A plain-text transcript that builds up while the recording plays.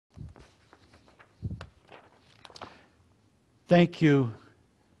Thank you,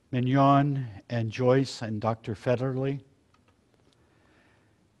 Mignon and Joyce and Dr. Federley.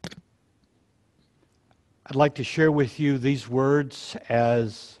 I'd like to share with you these words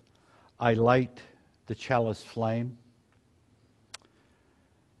as I light the chalice flame.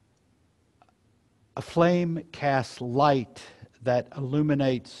 A flame casts light that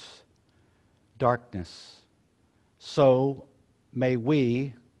illuminates darkness. So may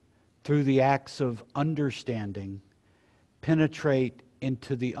we, through the acts of understanding, penetrate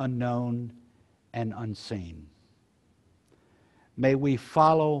into the unknown and unseen. May we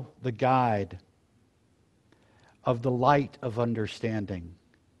follow the guide of the light of understanding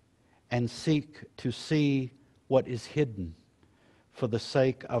and seek to see what is hidden for the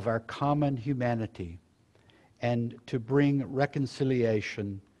sake of our common humanity and to bring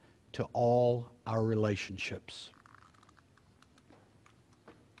reconciliation to all our relationships.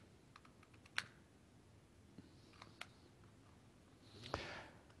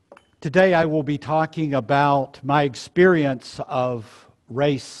 Today I will be talking about my experience of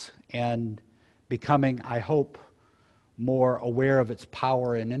race and becoming, I hope, more aware of its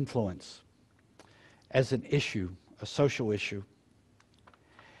power and influence as an issue, a social issue.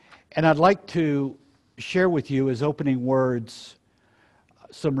 And I'd like to share with you as opening words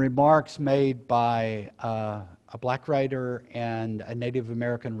some remarks made by a black writer and a Native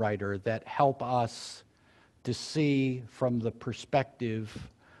American writer that help us to see from the perspective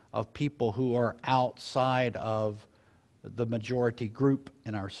of people who are outside of the majority group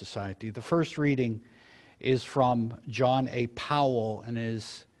in our society. The first reading is from John A. Powell and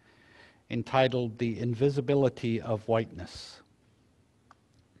is entitled "The Invisibility of Whiteness."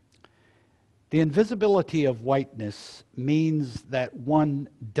 The invisibility of whiteness means that one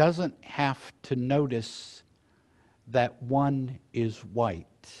doesn't have to notice that one is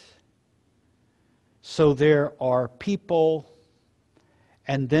white. So there are people,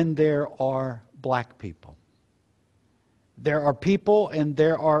 and then there are black people. There are people and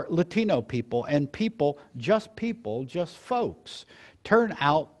there are Latino people, and people, just folks, turn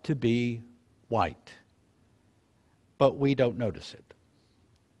out to be white. But we don't notice it.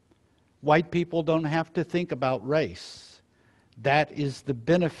 White people don't have to think about race. That is the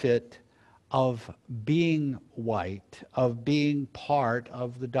benefit of being white, of being part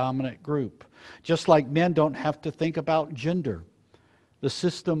of the dominant group. Just like men don't have to think about gender. The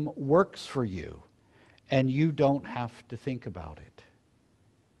system works for you, and you don't have to think about it.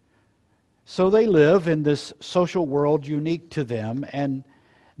 So they live in this social world unique to them, and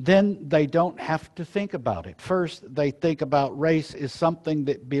then they don't have to think about it. First, they think about race as something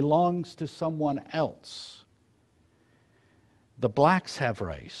that belongs to someone else. The blacks have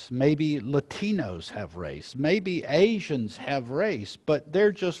race, maybe Latinos have race, maybe Asians have race, but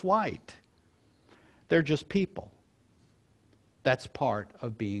they're just white. They're just people. That's part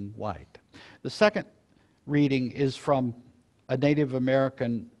of being white. The second reading is from a Native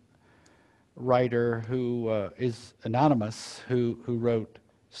American writer who is anonymous, who wrote,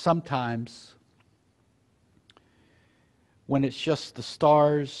 "Sometimes, when it's just the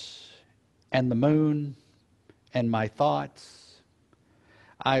stars and the moon and my thoughts,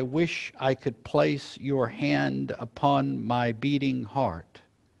 I wish I could place your hand upon my beating heart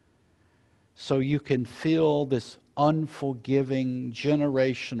so you can feel this unforgiving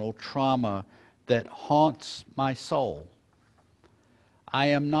generational trauma that haunts my soul. I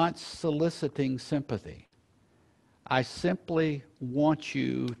am not soliciting sympathy. I simply want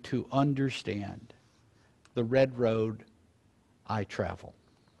you to understand the red road I travel."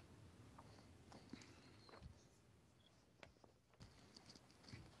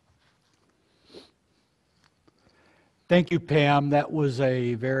 Thank you, Pam. That was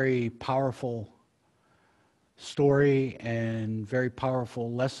a very powerful story and very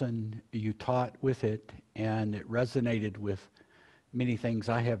powerful lesson you taught with it, and it resonated with many things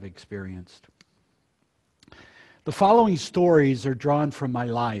I have experienced. The following stories are drawn from my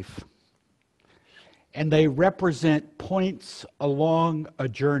life, and they represent points along a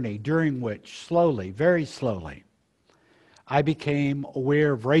journey during which, slowly, very slowly, I became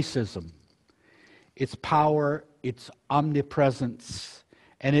aware of racism, its power, its omnipresence,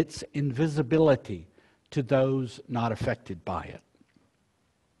 and its invisibility to those not affected by it.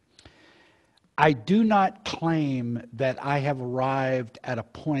 I do not claim that I have arrived at a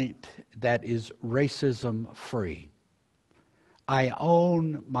point that is racism-free. I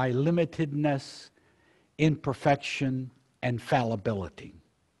own my limitedness, imperfection, and fallibility.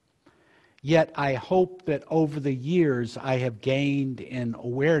 Yet I hope that over the years I have gained in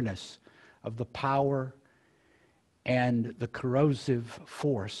awareness of the power and the corrosive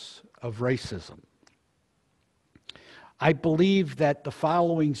force of racism. I believe that the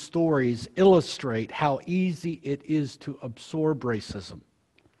following stories illustrate how easy it is to absorb racism,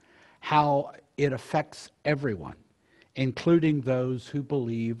 how it affects everyone, including those who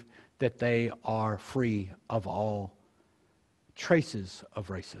believe that they are free of all traces of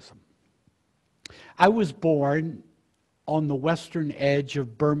racism. I was born on the western edge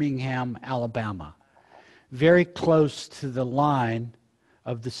of Birmingham, Alabama, very close to the line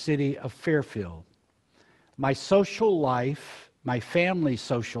of the city of Fairfield. My social life, my family's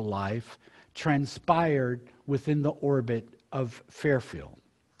social life, transpired within the orbit of Fairfield.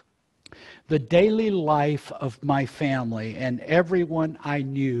 The daily life of my family and everyone I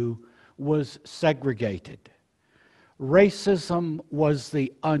knew was segregated. Racism was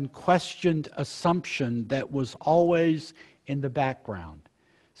the unquestioned assumption that was always in the background,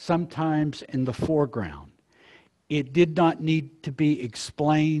 sometimes in the foreground. It did not need to be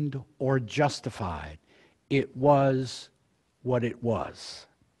explained or justified. It was what it was.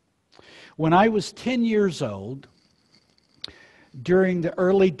 When I was 10 years old, during the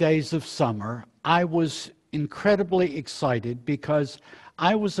early days of summer, I was incredibly excited because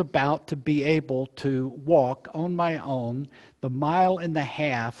I was about to be able to walk on my own the 1.5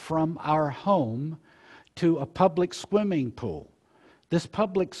 miles from our home to a public swimming pool. This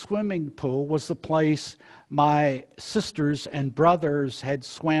public swimming pool was the place my sisters and brothers had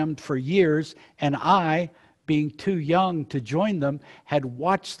swam for years, and I, being too young to join them, had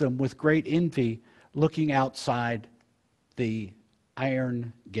watched them with great envy looking outside the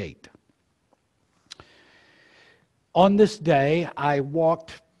iron gate. On this day, I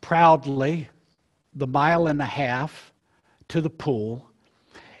walked proudly the 1.5 miles to the pool,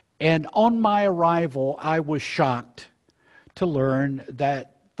 and on my arrival, I was shocked to learn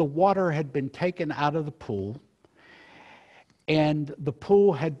that the water had been taken out of the pool, and the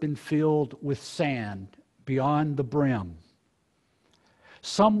pool had been filled with sand beyond the brim.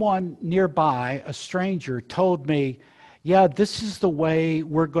 Someone nearby, a stranger, told me, "Yeah, this is the way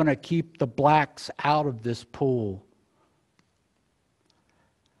we're going to keep the blacks out of this pool."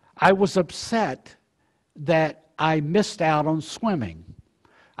 I was upset that I missed out on swimming.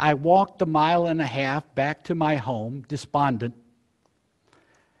 I walked 1.5 miles back to my home, despondent.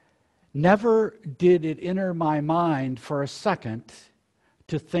 Never did it enter my mind for a second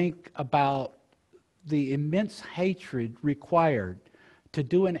to think about the immense hatred required to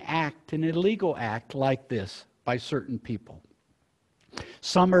do an illegal act like this by certain people.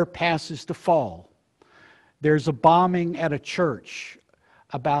 Summer passes to fall. There's a bombing at a church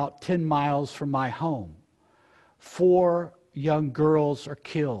about 10 miles from my home. 4 young girls are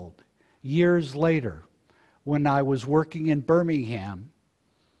killed. Years later, when I was working in Birmingham,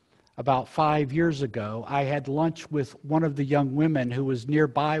 about 5 years ago, I had lunch with one of the young women who was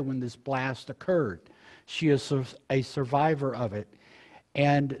nearby when this blast occurred. She is a survivor of it,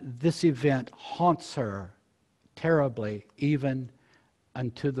 and this event haunts her terribly, even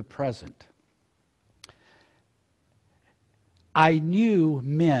unto the present. I knew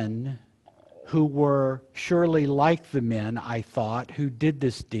men who were surely like the men, I thought, who did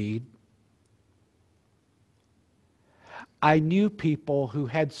this deed. I knew people who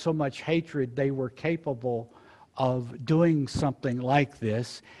had so much hatred they were capable of doing something like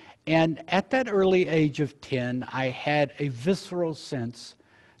this. And at that early age of 10, I had a visceral sense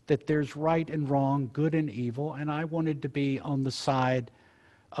that there's right and wrong, good and evil, and I wanted to be on the side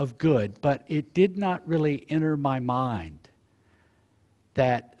of good. But it did not really enter my mind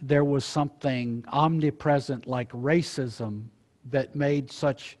that there was something omnipresent like racism that made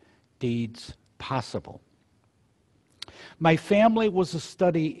such deeds possible. My family was a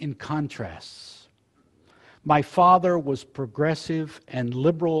study in contrasts. My father was progressive and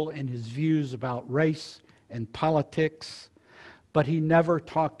liberal in his views about race and politics, but he never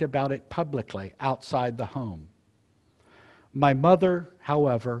talked about it publicly outside the home. My mother,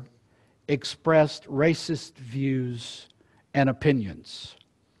 however, expressed racist views and opinions.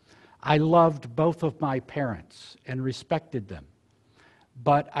 I loved both of my parents and respected them,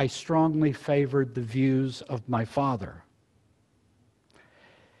 but I strongly favored the views of my father.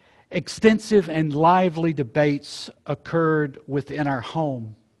 Extensive and lively debates occurred within our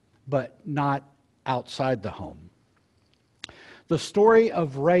home, but not outside the home. The story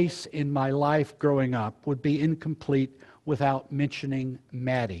of race in my life growing up would be incomplete without mentioning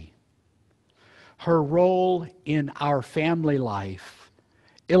Maddie. Her role in our family life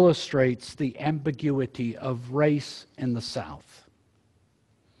illustrates the ambiguity of race in the South.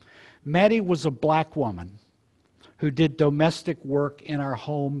 Maddie was a black woman who did domestic work in our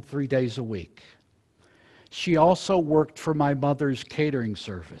home 3 days a week. She also worked for my mother's catering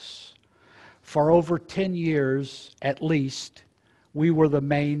service. For over 10 years, at least, we were the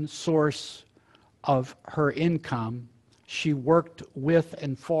main source of her income. She worked with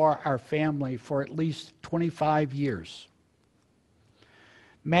and for our family for at least 25 years.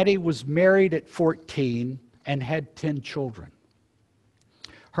 Maddie was married at 14 and had 10 children.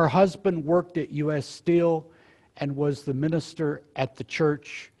 Her husband worked at U.S. Steel and was the minister at the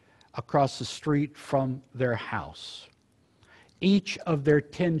church across the street from their house. Each of their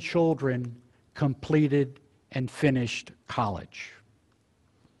 10 children completed and finished college.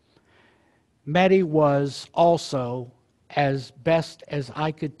 Maddie was also, as best as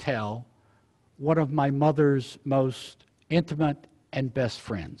I could tell, one of my mother's most intimate and best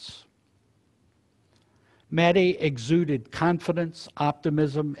friends. Maddie exuded confidence,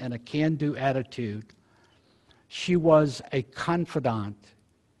 optimism, and a can-do attitude. She was a confidant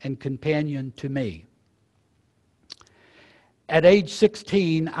and companion to me. At age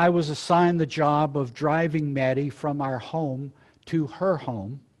 16, I was assigned the job of driving Maddie from our home to her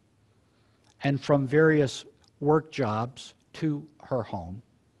home and from various work jobs to her home.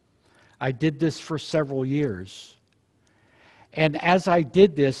 I did this for several years. And as I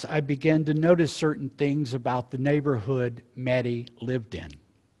did this, I began to notice certain things about the neighborhood Maddie lived in.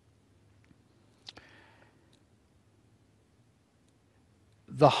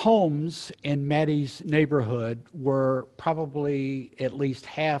 The homes in Maddie's neighborhood were probably at least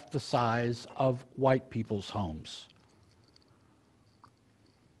half the size of white people's homes.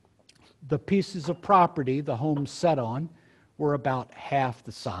 The pieces of property the homes sat on were about half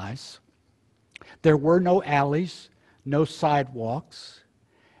the size. There were no alleys, no sidewalks,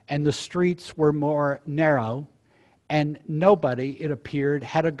 and the streets were more narrow, and nobody, it appeared,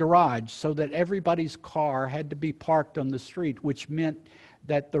 had a garage, so that everybody's car had to be parked on the street, which meant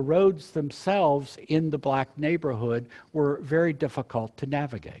that the roads themselves in the black neighborhood were very difficult to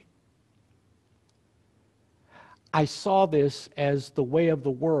navigate. I saw this as the way of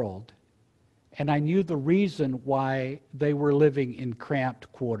the world, and I knew the reason why they were living in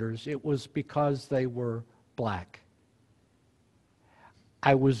cramped quarters. It was because they were black.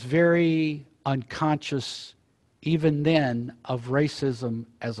 I was very unconscious, even then, of racism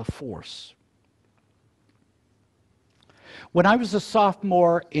as a force. When I was a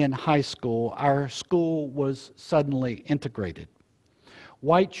sophomore in high school, our school was suddenly integrated.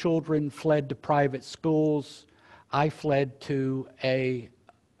 White children fled to private schools. I fled to a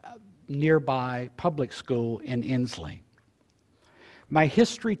nearby public school in Inslee. My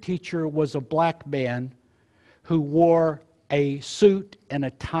history teacher was a black man who wore a suit and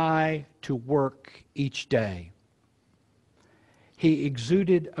a tie to work each day. He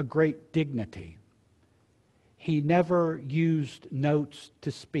exuded a great dignity. He never used notes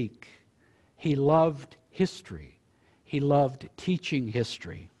to speak. He loved history. He loved teaching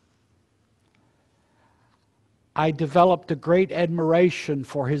history. I developed a great admiration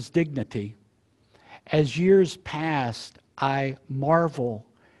for his dignity. As years passed, I marvel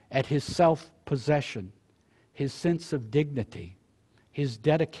at his self-possession, his sense of dignity, his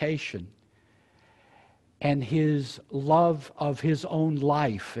dedication, and his love of his own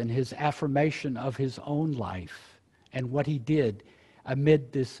life and his affirmation of his own life and what he did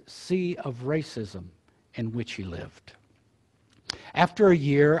amid this sea of racism in which he lived. After a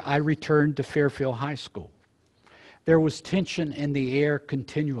year, I returned to Fairfield High School. There was tension in the air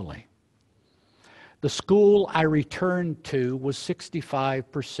continually. The school I returned to was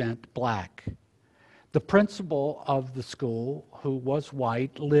 65% black. The principal of the school, who was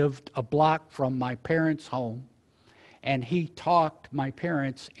white, lived a block from my parents' home, and he talked my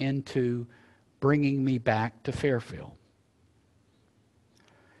parents into bringing me back to Fairfield.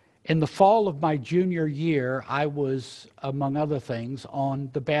 In the fall of my junior year, I was, among other things, on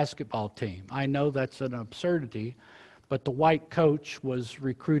the basketball team. I know that's an absurdity, but the white coach was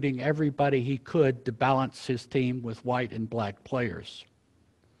recruiting everybody he could to balance his team with white and black players.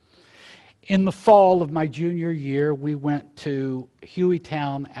 In the fall of my junior year, we went to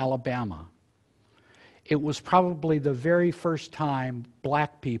Hueytown, Alabama. It was probably the very first time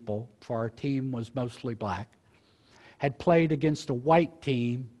black people, for our team was mostly black, had played against a white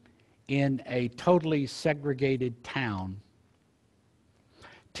team in a totally segregated town.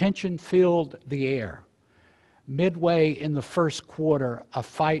 Tension filled the air. Midway in the first quarter, a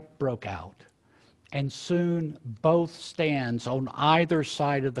fight broke out, and soon both stands on either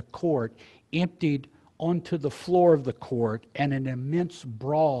side of the court emptied onto the floor of the court, and an immense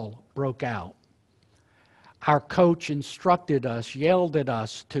brawl broke out. Our coach instructed us, yelled at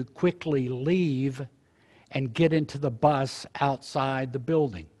us to quickly leave and get into the bus outside the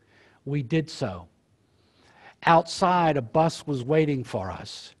building. We did so. Outside, a bus was waiting for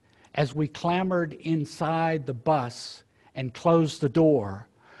us, As we clambered inside the bus and closed the door,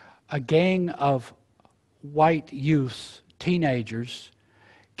 a gang of white youths, teenagers,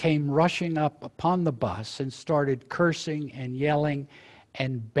 came rushing up upon the bus and started cursing and yelling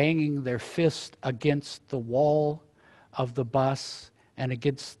and banging their fist against the wall of the bus and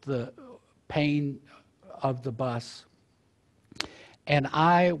against the pane of the bus. And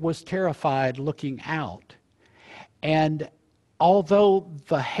I was terrified looking out. And although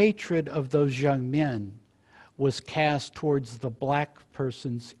the hatred of those young men was cast towards the black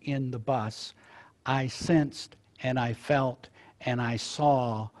persons in the bus, I sensed and I felt and I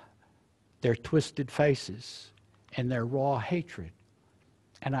saw their twisted faces and their raw hatred.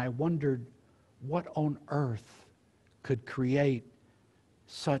 And I wondered what on earth could create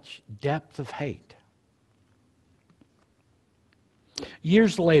such depth of hate.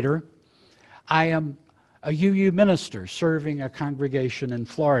 Years later, I am a UU minister serving a congregation in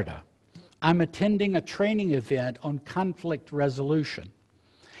Florida. I'm attending a training event on conflict resolution.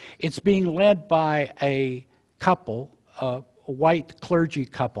 It's being led by a couple, a white clergy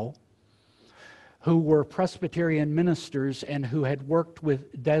couple, who were Presbyterian ministers and who had worked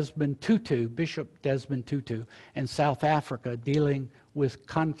with Desmond Tutu, Bishop Desmond Tutu, in South Africa dealing with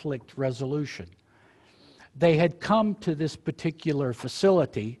conflict resolution. They had come to this particular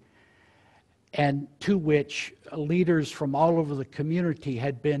facility and to which leaders from all over the community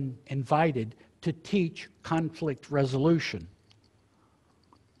had been invited to teach conflict resolution.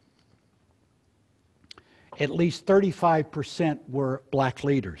 At least 35% were black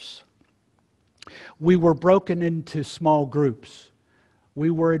leaders. We were broken into small groups. We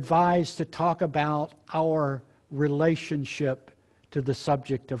were advised to talk about our relationship to the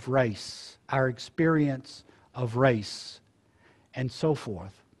subject of race, our experience of race, and so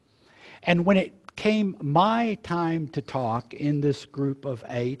forth. And when it came my time to talk in this group of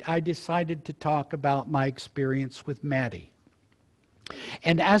 8, I decided to talk about my experience with Maddie.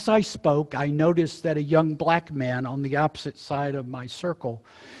 And as I spoke, I noticed that a young black man on the opposite side of my circle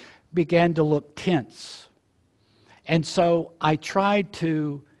began to look tense. And so I tried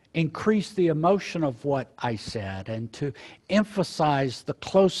to increase the emotion of what I said and to emphasize the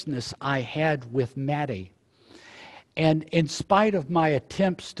closeness I had with Maddie. And in spite of my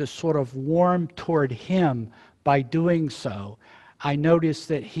attempts to sort of warm toward him by doing so, I noticed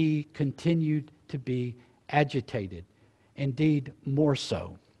that he continued to be agitated, indeed more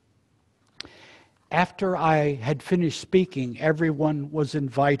so. After I had finished speaking, everyone was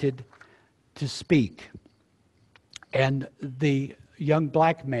invited to speak. And the young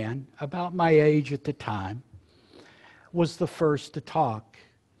black man, about my age at the time, was the first to talk.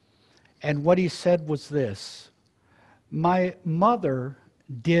 And what he said was this: "My mother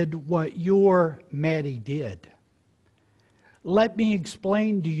did what your Maddie did. Let me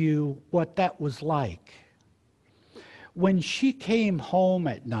explain to you what that was like. When she came home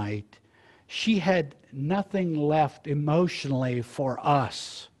at night, she had nothing left emotionally for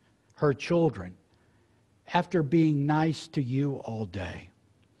us, her children, after being nice to you all day.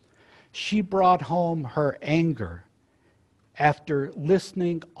 She brought home her anger after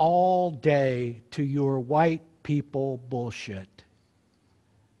listening all day to your white people bullshit.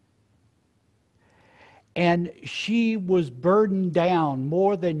 And she was burdened down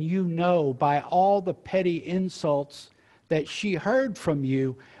more than you know by all the petty insults that she heard from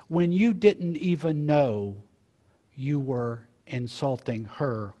you when you didn't even know you were insulting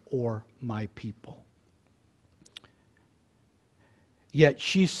her or my people. Yet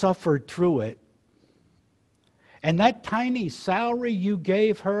she suffered through it. And that tiny salary you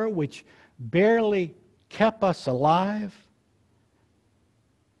gave her, which barely kept us alive,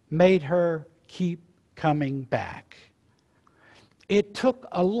 made her keep coming back. It took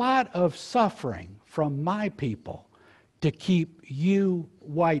a lot of suffering from my people to keep you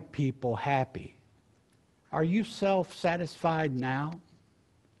white people happy. Are you self-satisfied now?"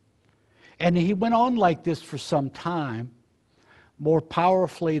 And he went on like this for some time, more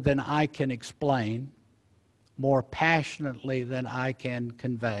powerfully than I can explain, more passionately than I can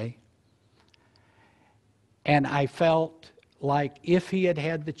convey. And I felt like if he had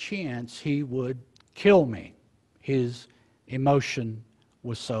had the chance, he would kill me. His emotion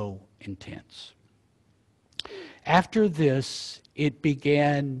was so intense. After this, it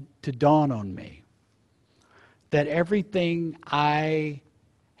began to dawn on me that everything I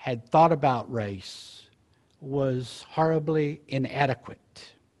had thought about race was horribly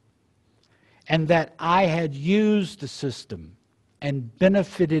inadequate, and that I had used a system and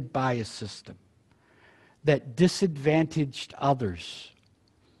benefited by a system that disadvantaged others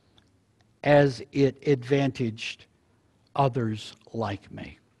as it advantaged others like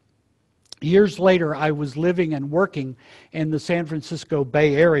me. Years later, I was living and working in the San Francisco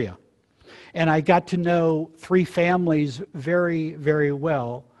Bay Area, and I got to know 3 families very, very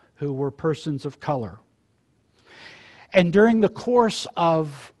well who were persons of color. And during the course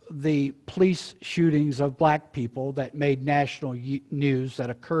of the police shootings of black people that made national news that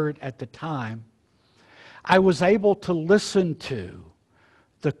occurred at the time, I was able to listen to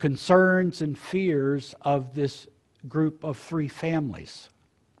the concerns and fears of this group of 3 families,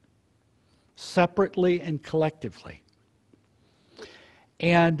 separately and collectively.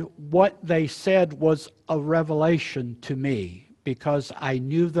 And what they said was a revelation to me because I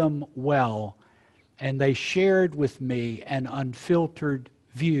knew them well, and they shared with me an unfiltered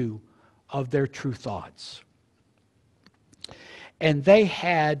view of their true thoughts. And they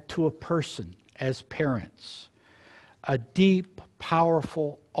had, to a person, as parents, a deep,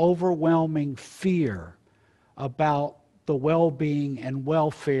 powerful, overwhelming fear about the well-being and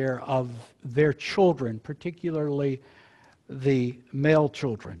welfare of their children, particularly the male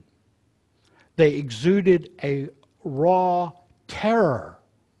children. They exuded a raw terror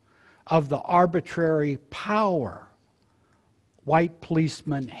of the arbitrary power white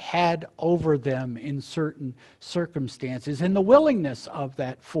policemen had over them in certain circumstances, and the willingness of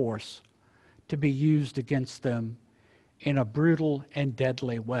that force to be used against them in a brutal and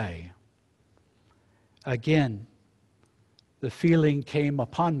deadly way. Again, the feeling came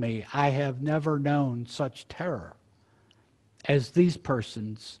upon me, I have never known such terror as these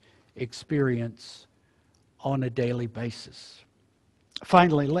persons experience on a daily basis.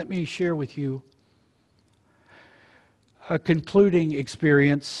 Finally, let me share with you a concluding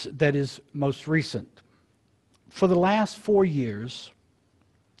experience that is most recent. For the last 4 years,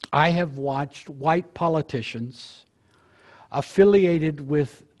 I have watched white politicians affiliated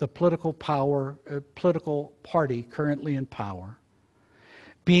with the political party currently in power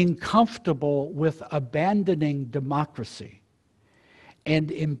being comfortable with abandoning democracy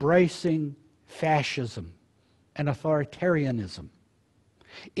and embracing fascism and authoritarianism,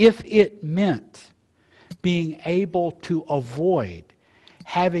 if it meant being able to avoid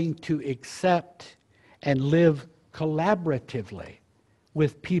having to accept and live collaboratively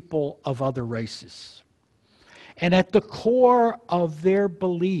with people of other races. And at the core of their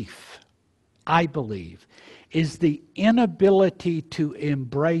belief, I believe, is the inability to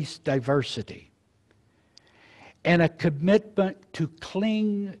embrace diversity and a commitment to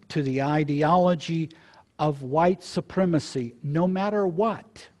cling to the ideology of white supremacy, no matter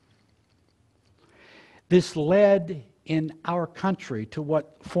what. This led in our country to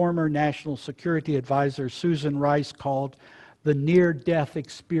what former National Security Advisor Susan Rice called the near-death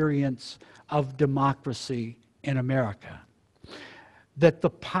experience of democracy in America. That the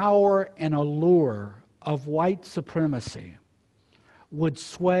power and allure of white supremacy would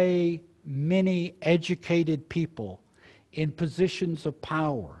sway many educated people in positions of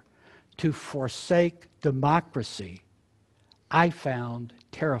power to forsake democracy, I found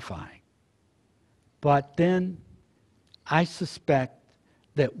terrifying. But then I suspect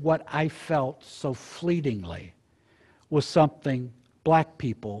that what I felt so fleetingly was something black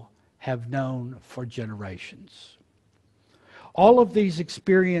people have known for generations. All of these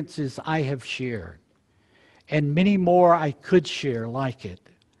experiences I have shared, and many more I could share like it,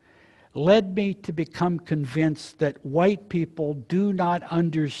 led me to become convinced that white people do not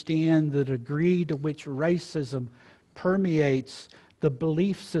understand the degree to which racism permeates the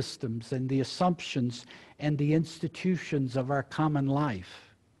belief systems and the assumptions and the institutions of our common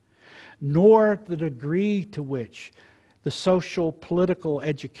life, nor the degree to which the social, political,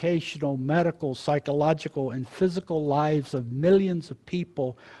 educational, medical, psychological, and physical lives of millions of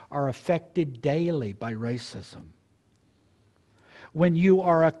people are affected daily by racism. When you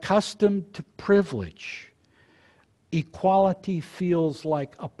are accustomed to privilege, equality feels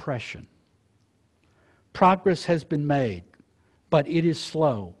like oppression. Progress has been made, but it is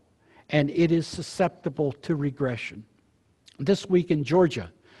slow, and it is susceptible to regression. This week in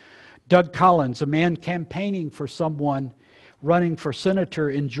Georgia, Doug Collins, a man campaigning for someone running for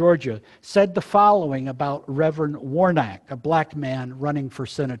senator in Georgia, said the following about Reverend Warnock, a black man running for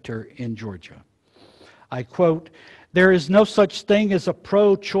senator in Georgia. I quote, "There is no such thing as a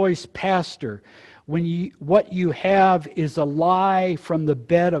pro-choice pastor when what you have is a lie from the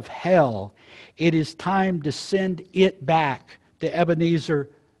bed of hell. It is time to send it back to Ebenezer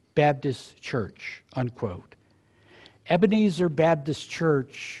Baptist Church," unquote. Ebenezer Baptist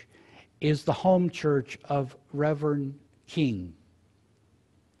Church is the home church of Reverend King.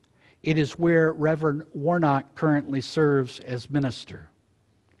 It is where Reverend Warnock currently serves as minister.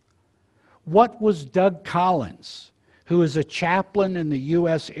 What was Doug Collins who is a chaplain in the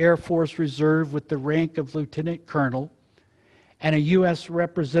U.S. Air Force Reserve with the rank of lieutenant colonel, and a U.S.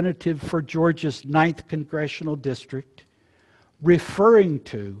 representative for Georgia's 9th Congressional District, referring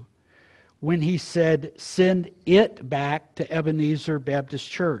to when he said, "Send it back to Ebenezer Baptist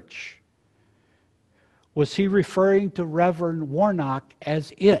Church." Was he referring to Reverend Warnock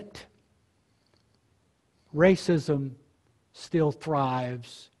as it? Racism still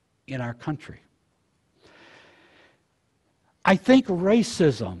thrives in our country. I think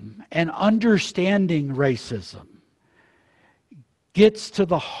racism and understanding racism gets to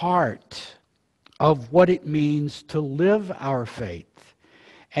the heart of what it means to live our faith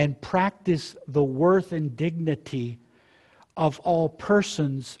and practice the worth and dignity of all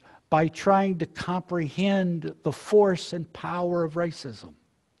persons by trying to comprehend the force and power of racism.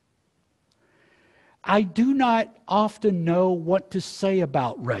 I do not often know what to say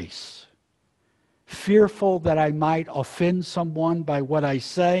about race, fearful that I might offend someone by what I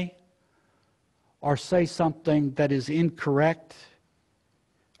say, or say something that is incorrect,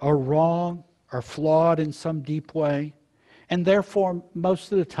 or wrong, or flawed in some deep way, and therefore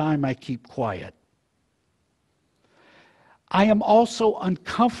most of the time I keep quiet. I am also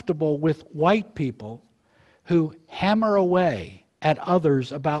uncomfortable with white people who hammer away at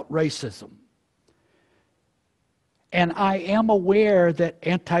others about racism. And I am aware that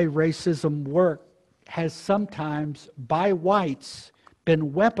anti-racism work has sometimes, by whites,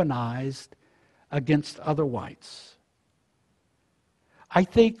 been weaponized against other whites. I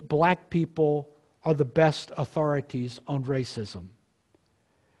think black people are the best authorities on racism.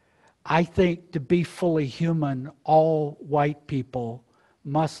 I think to be fully human, all white people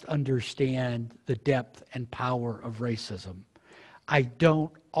must understand the depth and power of racism. I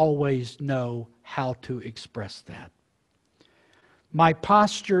don't always know how to express that. My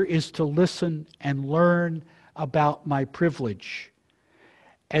posture is to listen and learn about my privilege,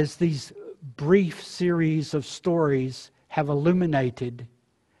 as these brief series of stories have illuminated.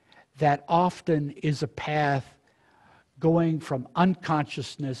 That often is a path going from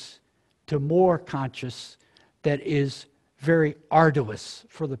unconsciousness to more conscious that is very arduous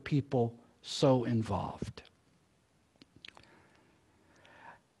for the people so involved.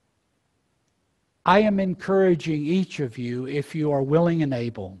 I am encouraging each of you, if you are willing and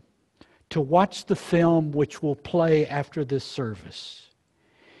able, to watch the film which will play after this service.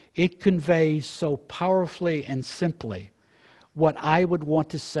 It conveys so powerfully and simply what I would want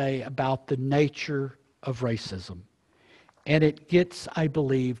to say about the nature of racism. And it gets, I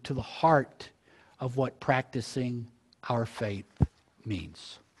believe, to the heart of what practicing our faith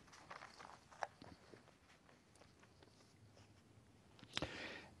means.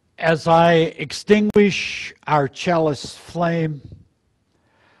 As I extinguish our chalice flame,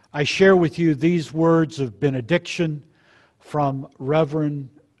 I share with you these words of benediction from Reverend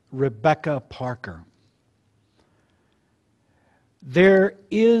Rebecca Parker. There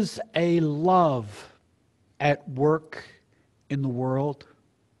is a love at work in the world.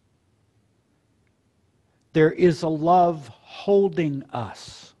 There is a love holding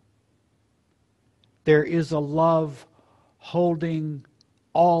us. There is a love holding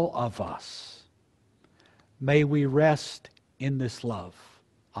all of us. May we rest in this love.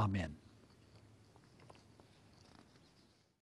 Amen.